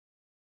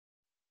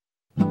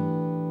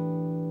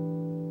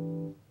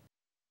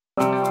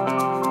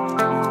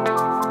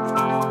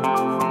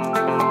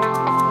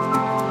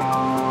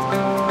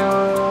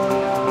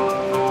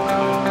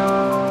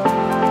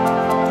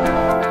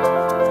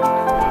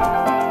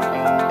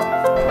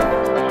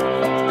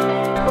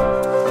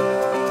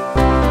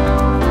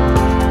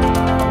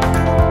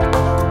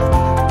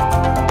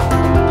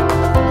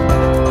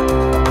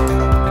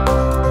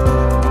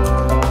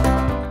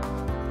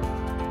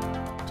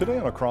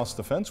Across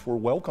the Fence, we're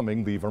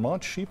welcoming the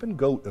Vermont Sheep and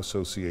Goat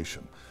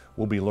Association.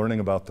 We'll be learning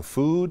about the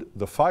food,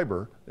 the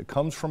fiber that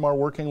comes from our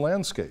working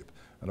landscape,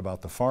 and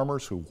about the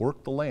farmers who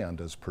work the land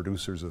as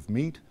producers of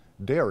meat,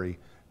 dairy,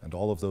 and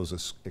all of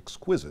those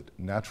exquisite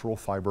natural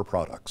fiber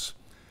products.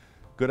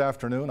 Good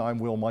afternoon, I'm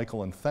Will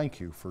Mikell, and thank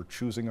you for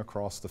choosing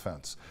Across the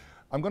Fence.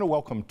 I'm going to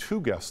welcome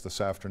two guests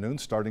this afternoon,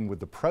 starting with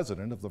the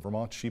president of the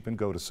Vermont Sheep and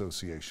Goat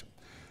Association.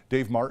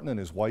 Dave Martin and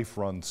his wife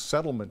run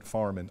Settlement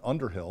Farm in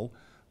Underhill.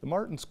 The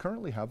Martins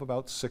currently have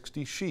about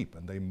 60 sheep,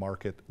 and they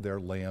market their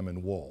lamb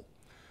and wool.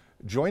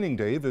 Joining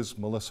Dave is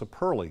Melissa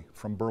Perley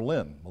from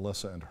Berlin.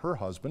 Melissa and her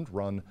husband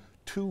run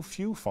Too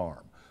Fewe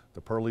Farm.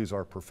 The Perleys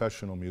are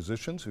professional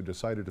musicians who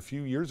decided a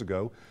few years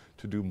ago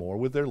to do more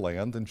with their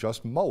land than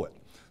just mow it.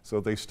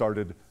 So they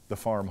started the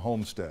farm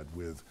homestead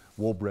with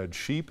wool-bred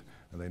sheep,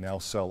 and they now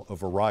sell a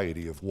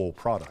variety of wool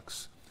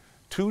products.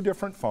 Two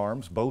different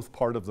farms, both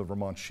part of the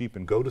Vermont Sheep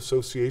and Goat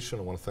Association.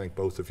 I want to thank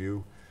both of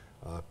you.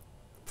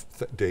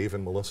 Dave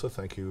and Melissa,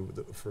 thank you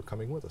for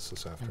coming with us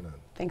this afternoon.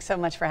 Thanks so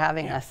much for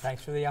having us.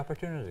 Thanks for the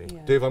opportunity.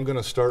 Yeah. Dave, I'm going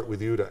to start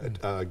with you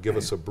to give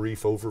us a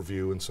brief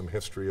overview and some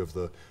history of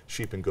the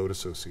Sheep and Goat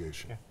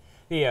Association.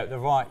 The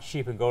Vermont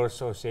Sheep and Goat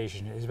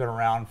Association has been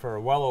around for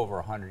well over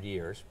 100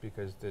 years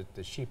because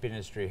the sheep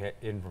industry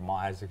in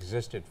Vermont has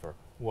existed for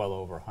well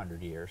over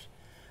 100 years.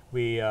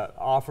 We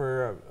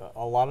offer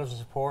a lot of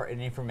support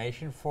and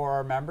information for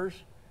our members.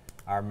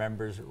 Our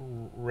members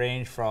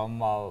range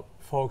from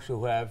folks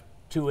who have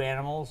 2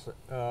 animals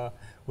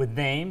with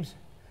names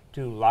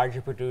to larger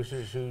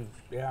producers who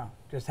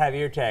just have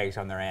ear tags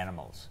on their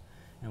animals.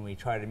 And we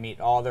try to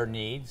meet all their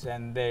needs,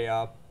 and they,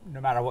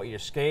 no matter what your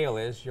scale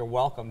is, you're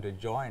welcome to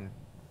join.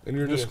 And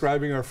you're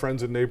describing our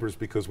friends and neighbors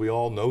because we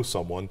all know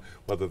someone,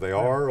 whether they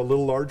are a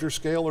little larger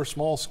scale or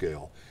small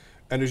scale.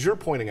 And as you're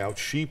pointing out,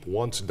 sheep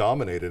once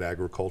dominated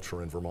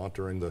agriculture in Vermont.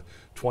 During the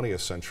 20th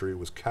century, it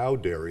was cow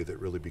dairy that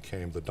really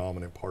became the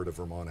dominant part of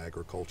Vermont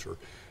agriculture,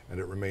 and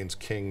it remains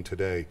king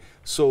today.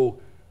 So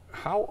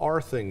how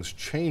are things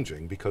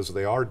changing? Because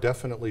they are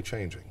definitely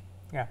changing.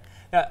 Yeah,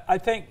 I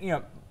think,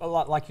 a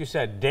lot, like you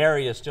said,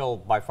 dairy is still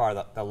by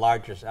far the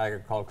largest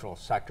agricultural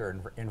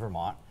sector in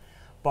Vermont.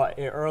 But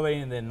early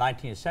in the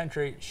 19th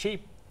century,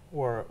 sheep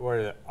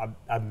were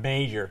a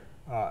major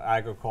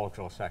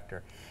agricultural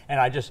sector. And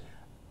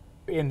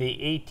in the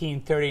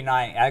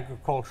 1839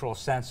 agricultural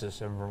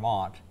census in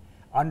Vermont,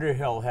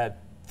 Underhill had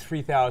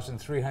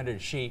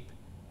 3,300 sheep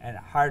and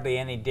hardly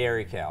any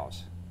dairy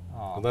cows.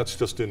 And that's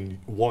just in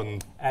one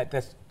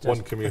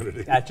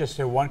community. That's just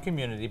in one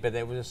community, but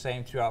it was the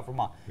same throughout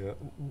Vermont. Yeah.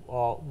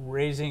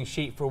 Raising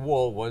sheep for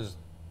wool was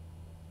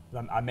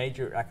a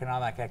major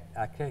economic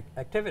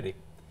activity.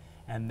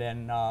 And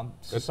then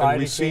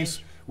society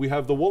changed. We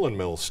have the woolen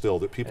mills still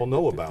that people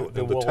know about,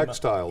 and the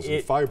textiles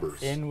and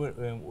fibers. In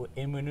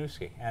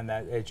Winooski, and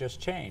that it just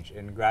changed.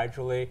 And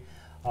gradually,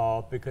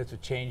 because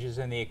of changes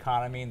in the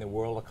economy, in the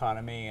world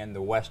economy, and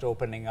the West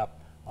opening up,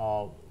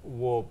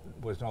 wool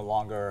was no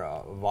longer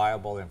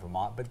viable in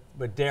Vermont,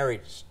 but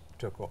dairy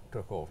took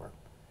over.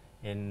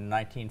 In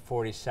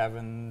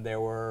 1947, there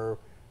were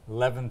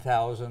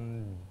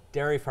 11,000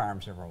 dairy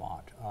farms in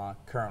Vermont.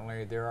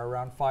 Currently, there are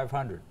around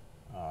 500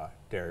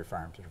 dairy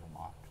farms in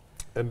Vermont.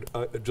 And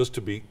just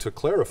to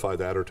clarify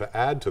that, or to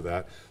add to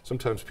that,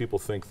 sometimes people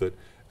think that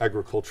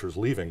agriculture is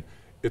leaving.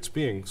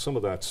 Some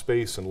of that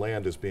space and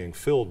land is being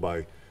filled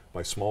by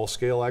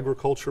small-scale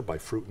agriculture, by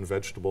fruit and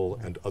vegetable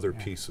and other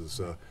pieces.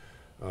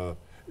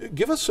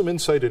 Give us some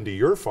insight into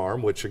your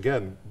farm, which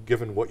again,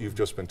 given what you've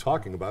just been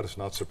talking about, it's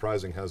not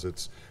surprising has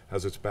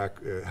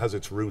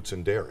its roots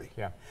in dairy.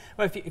 Yeah.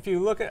 Well, if you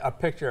look at a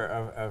picture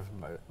of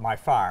my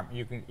farm,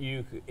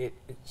 it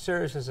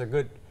serves as a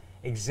good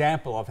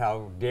example of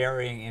how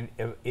dairying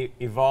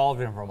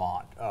evolved in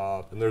Vermont.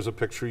 And there's a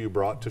picture you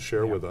brought to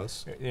share with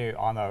us.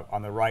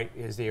 On the right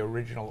is the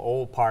original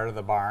old part of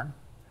the barn,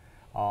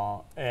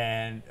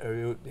 and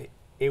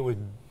it was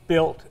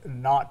built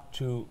not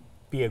to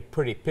be a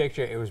pretty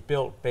picture. It was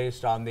built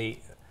based on the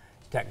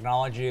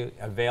technology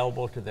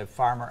available to the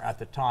farmer at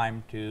the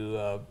time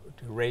to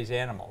raise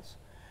animals.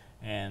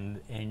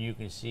 And you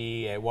can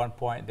see at one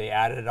point they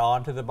added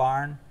on to the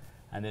barn,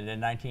 and then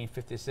in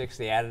 1956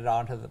 they added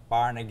on to the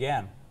barn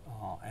again.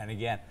 And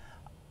again,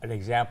 an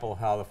example of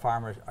how the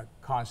farmers are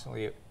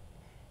constantly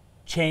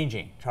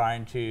changing,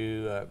 trying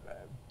to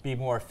be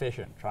more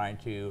efficient, trying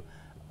to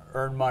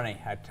earn money,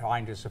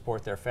 trying to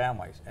support their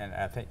families. And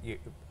I think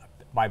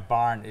my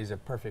barn is a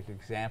perfect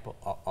example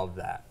of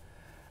that.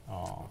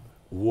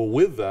 Well,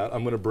 with that,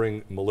 I'm going to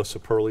bring Melissa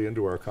Perley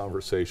into our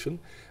conversation.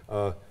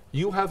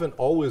 You haven't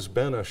always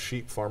been a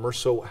sheep farmer,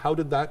 so how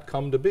did that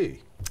come to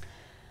be?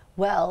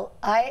 Well,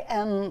 I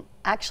am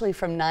actually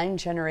from 9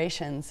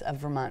 generations of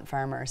Vermont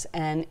farmers,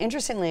 and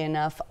interestingly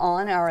enough,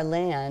 on our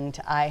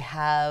land I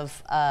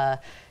have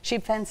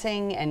sheep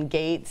fencing and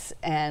gates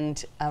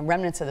and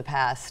remnants of the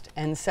past,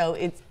 and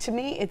so to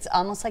me it's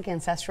almost like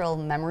ancestral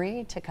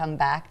memory to come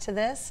back to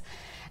this.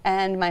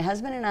 And my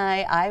husband and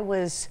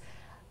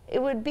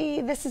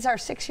this is our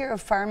 6th year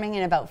of farming,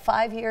 and about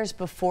 5 years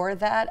before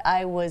that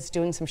I was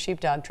doing some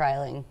sheepdog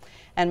trialing.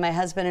 And my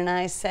husband and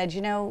I said,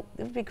 you know,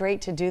 it would be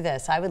great to do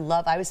this. I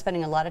was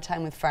spending a lot of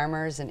time with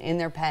farmers and in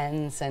their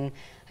pens, and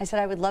I said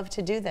I would love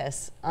to do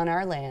this on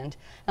our land.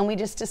 And we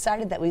just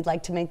decided that we'd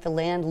like to make the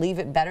land, leave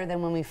it better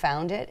than when we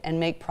found it, and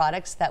make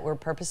products that were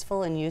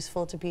purposeful and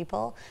useful to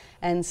people.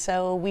 And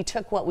so we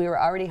took what we were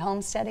already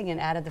homesteading and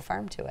added the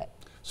farm to it.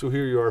 So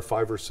here you are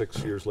 5 or 6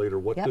 years later.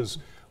 What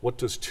Yep.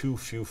 does Too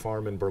Fewe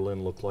Farm in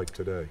Berlin look like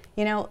today?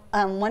 You know,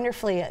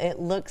 wonderfully, it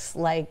looks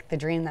like the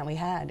dream that we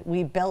had.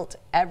 We built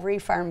every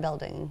farm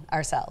building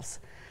ourselves.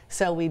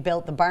 So we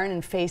built the barn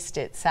and faced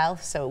it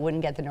south so it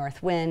wouldn't get the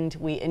north wind.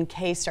 We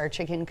encased our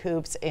chicken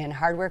coops in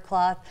hardware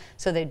cloth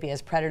so they'd be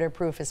as predator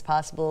proof as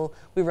possible.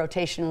 We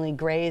rotationally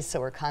graze, so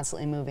we're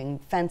constantly moving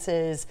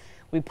fences.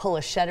 We pull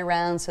a shed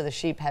around so the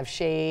sheep have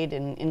shade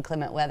in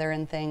inclement weather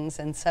and things.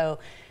 And so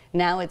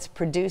now it's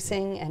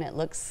producing, and it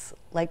looks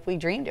like we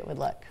dreamed it would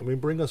look. I mean,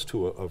 bring us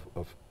to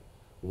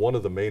one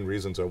of the main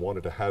reasons I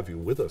wanted to have you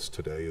with us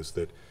today is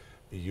that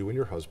you and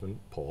your husband,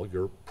 Paul,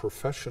 you're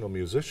professional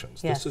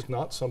musicians. Yes. This is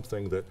not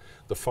something that,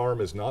 the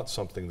farm is not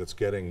something that's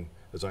getting,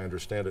 as I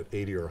understand it,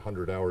 80 or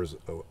 100 hours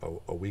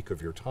a week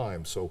of your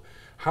time. So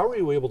how are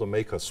you able to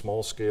make a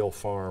small-scale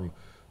farm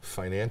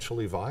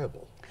financially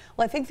viable?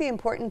 Well, I think the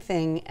important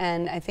thing,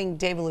 and I think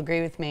Dave will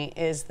agree with me,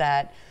 is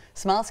that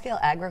small-scale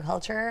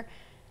agriculture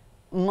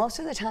most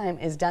of the time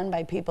is done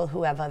by people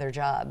who have other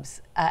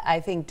jobs. I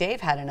think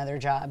Dave had another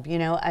job, you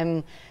know.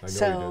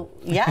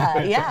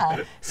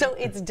 Yeah. So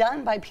it's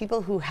done by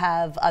people who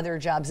have other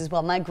jobs as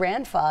well. My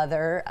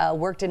grandfather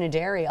worked in a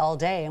dairy all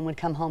day and would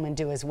come home and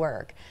do his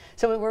work.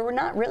 So we're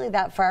not really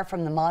that far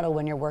from the model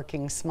when you're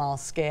working small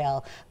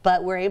scale,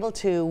 but we're able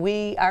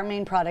to, our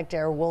main product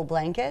are wool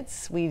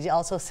blankets. We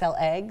also sell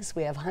eggs.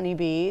 We have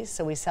honeybees,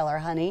 so we sell our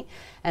honey.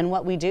 And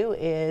what we do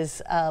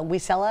is we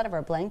sell out of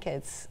our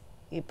blankets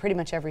pretty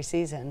much every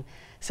season.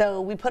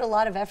 So we put a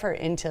lot of effort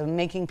into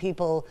making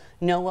people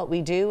know what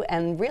we do,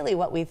 and really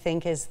what we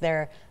think is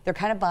they're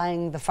kind of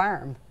buying the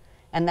farm,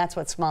 and that's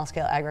what small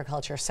scale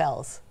agriculture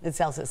sells. It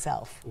sells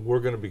itself. We're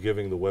going to be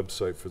giving the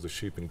website for the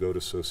Sheep and Goat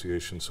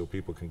Association so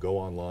people can go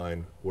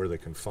online where they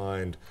can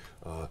find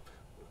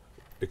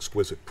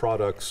exquisite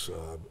products,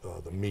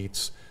 the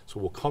meats. So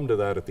we'll come to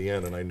that at the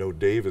end, and I know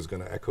Dave is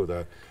going to echo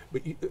that.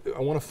 But I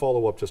want to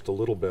follow up just a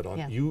little bit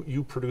on,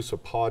 you produce a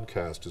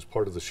podcast as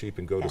part of the Sheep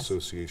and Goat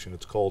Association.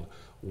 It's called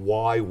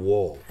Why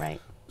Wool? Right.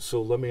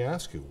 So let me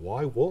ask you,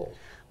 why wool?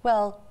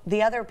 Well,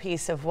 the other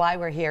piece of why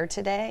we're here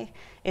today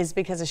is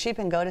because the Sheep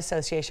and Goat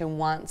Association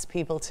wants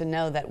people to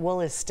know that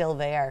wool is still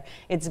there.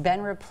 It's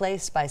been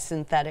replaced by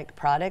synthetic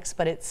products,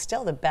 but it's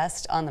still the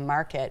best on the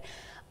market.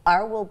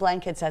 Our wool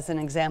blankets, as an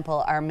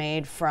example, are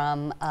made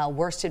from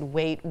worsted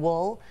weight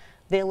wool.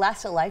 They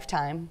last a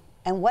lifetime.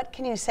 And what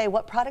can you say,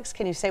 what products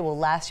can you say will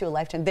last you a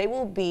lifetime? They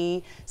will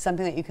be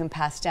something that you can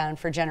pass down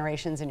for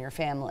generations in your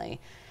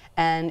family.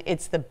 And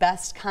it's the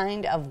best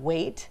kind of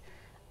weight,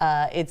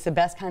 it's the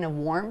best kind of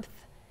warmth,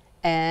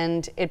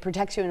 and it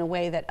protects you in a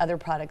way that other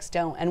products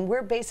don't. And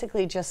we're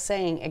basically just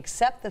saying,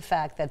 accept the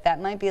fact that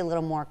that might be a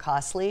little more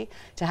costly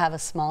to have a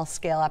small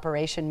scale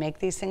operation make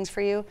these things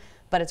for you,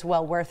 but it's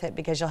well worth it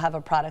because you'll have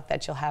a product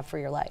that you'll have for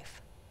your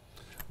life.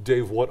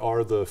 Dave, what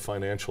are the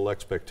financial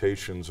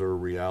expectations or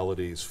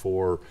realities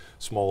for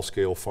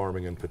small-scale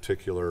farming in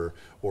particular,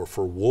 or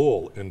for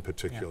wool in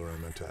particular, I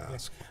meant to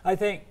ask? I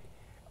think,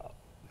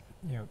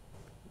 you know,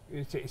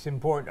 it's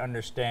important to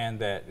understand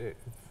that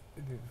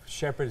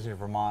shepherds in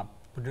Vermont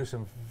produce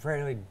some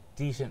fairly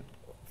decent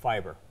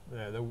fiber.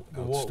 The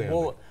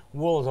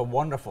wool is a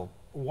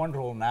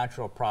wonderful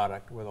natural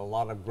product with a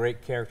lot of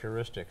great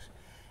characteristics.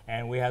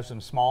 And we have some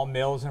small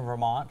mills in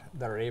Vermont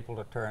that are able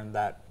to turn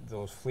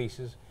those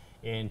fleeces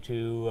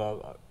into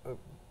a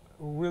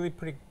really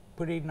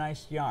pretty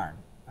nice yarn.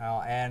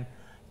 And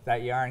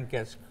that yarn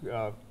gets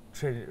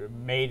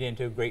made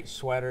into great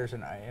sweaters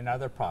and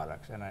other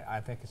products. And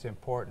I think it's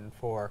important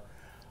for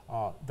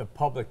the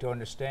public to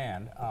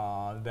understand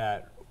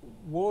that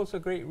wool is a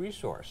great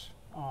resource.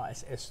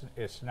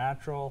 It's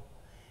natural,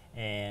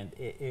 and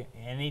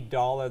any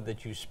dollar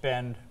that you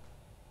spend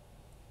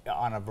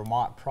on a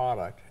Vermont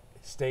product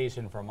stays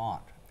in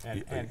Vermont.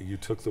 And you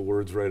took the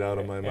words right out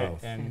of my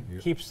mouth.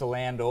 And keeps the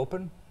land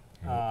open,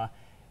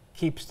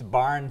 keeps the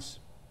barns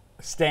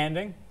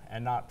standing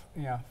and not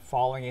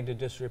falling into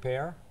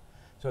disrepair.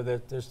 So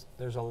that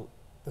there's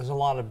a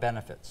lot of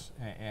benefits,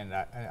 and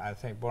I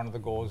think one of the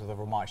goals of the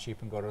Vermont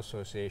Sheep and Goat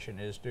Association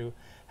is to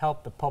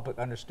help the public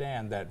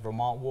understand that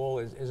Vermont wool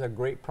is a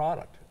great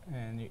product,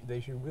 and they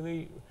should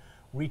really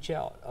reach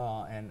out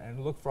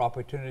and look for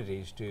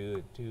opportunities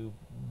to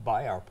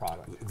buy our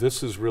product.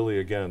 This is really,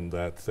 again,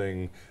 that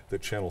thing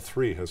that Channel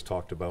 3 has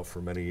talked about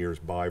for many years,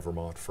 Buy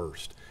Vermont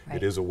First. Right.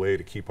 It is a way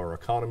to keep our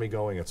economy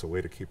going. It's a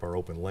way to keep our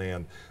open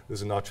land.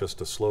 This is not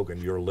just a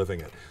slogan, you're living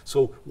it.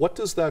 So what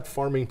does that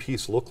farming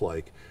piece look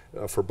like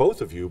for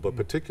both of you, but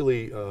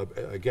particularly,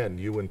 again,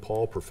 you and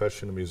Paul,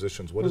 professional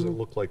musicians, what does it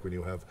look like when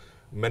you have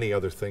many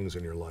other things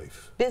in your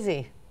life?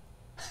 Busy.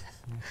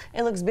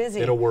 It looks busy.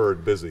 In a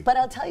word, busy. But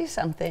I'll tell you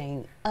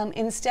something.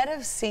 Instead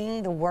of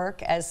seeing the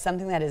work as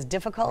something that is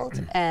difficult,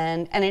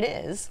 and it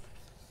is,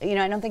 you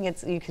know, I don't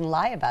think you can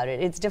lie about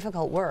it. It's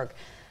difficult work.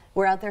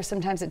 We're out there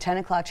sometimes at 10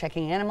 o'clock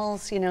checking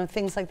animals, you know,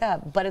 things like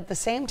that. But at the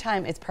same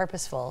time, it's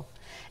purposeful.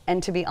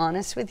 And to be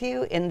honest with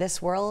you, in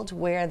this world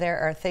where there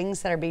are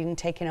things that are being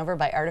taken over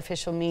by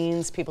artificial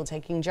means, people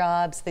taking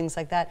jobs, things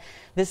like that,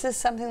 this is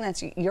something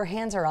that's, your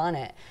hands are on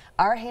it.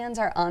 Our hands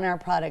are on our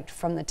product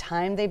from the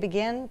time they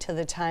begin to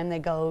the time they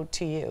go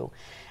to you.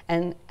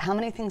 And how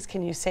many things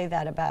can you say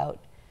that about?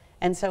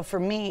 And so for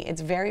me,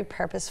 it's very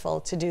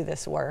purposeful to do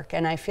this work.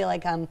 And I feel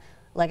like I'm,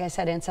 like I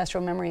said,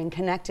 ancestral memory and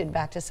connected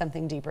back to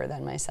something deeper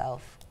than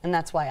myself. And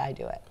that's why I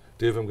do it.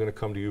 Dave, I'm going to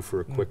come to you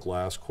for a quick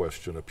last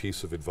question, a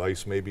piece of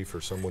advice maybe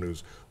for someone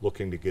who's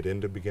looking to get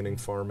into beginning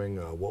farming.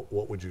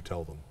 What would you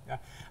tell them?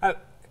 Yeah.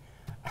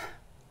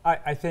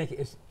 I think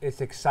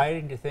it's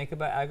exciting to think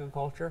about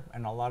agriculture,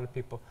 and a lot of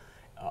people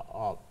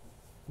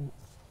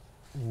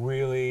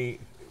really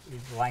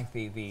like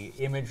the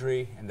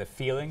imagery and the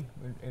feeling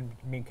in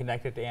being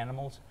connected to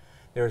animals.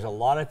 There's a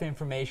lot of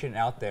information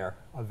out there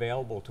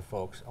available to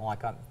folks,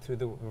 like through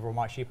the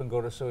Vermont Sheep and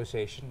Goat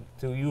Association,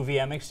 through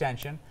UVM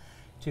Extension,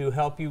 to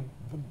help you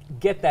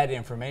get that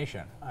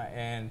information.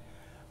 And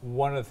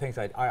one of the things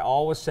I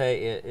always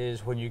say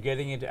is when you're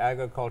getting into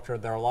agriculture,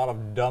 there are a lot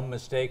of dumb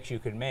mistakes you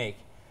can make,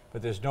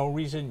 but there's no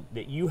reason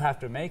that you have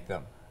to make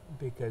them,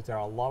 because there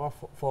are a lot of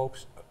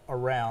folks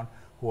around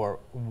who are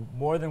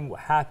more than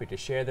happy to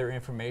share their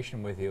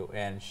information with you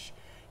and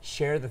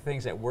share the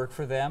things that work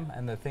for them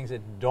and the things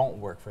that don't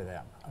work for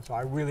them. So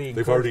I really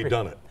encourage They've already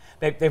done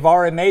it. They've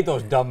already made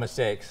those dumb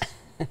mistakes.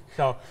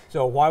 So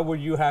why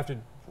would you have to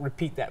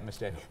repeat that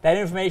mistake? That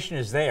information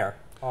is there,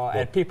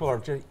 and people are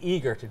just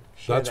eager to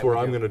share That's that where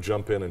with I'm you. going to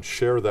jump in and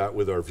share that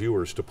with our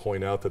viewers to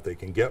point out that they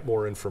can get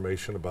more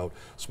information about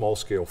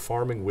small-scale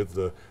farming with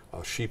the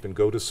Sheep and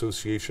Goat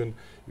Association.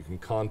 You can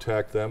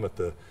contact them at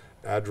the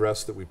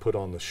address that we put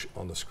on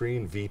the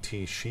screen,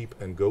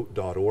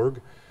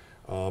 vtsheepandgoat.org.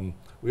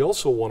 We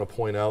also want to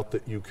point out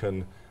that you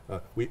can,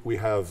 we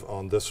have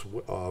on this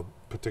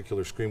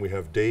particular screen, we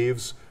have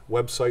Dave's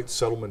website,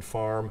 Settlement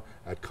Farm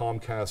at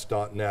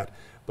comcast.net.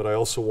 But I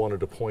also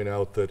wanted to point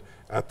out that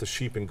at the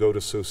Sheep and Goat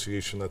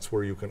Association, that's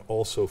where you can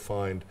also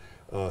find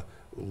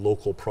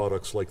local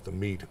products like the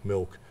meat,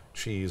 milk,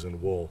 cheese,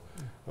 and wool.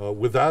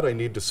 With that, I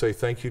need to say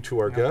thank you to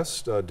our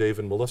guests, Dave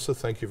and Melissa.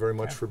 Thank you very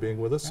much for being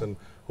with us, and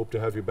hope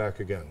to have you back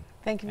again.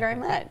 Thank you very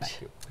much.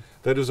 Thank you.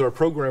 That is our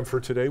program for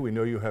today. We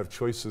know you have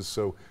choices,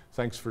 so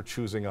thanks for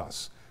choosing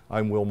us.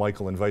 I'm Will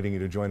Mikell, inviting you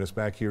to join us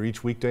back here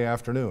each weekday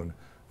afternoon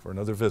for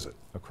another visit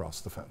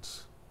across the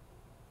fence.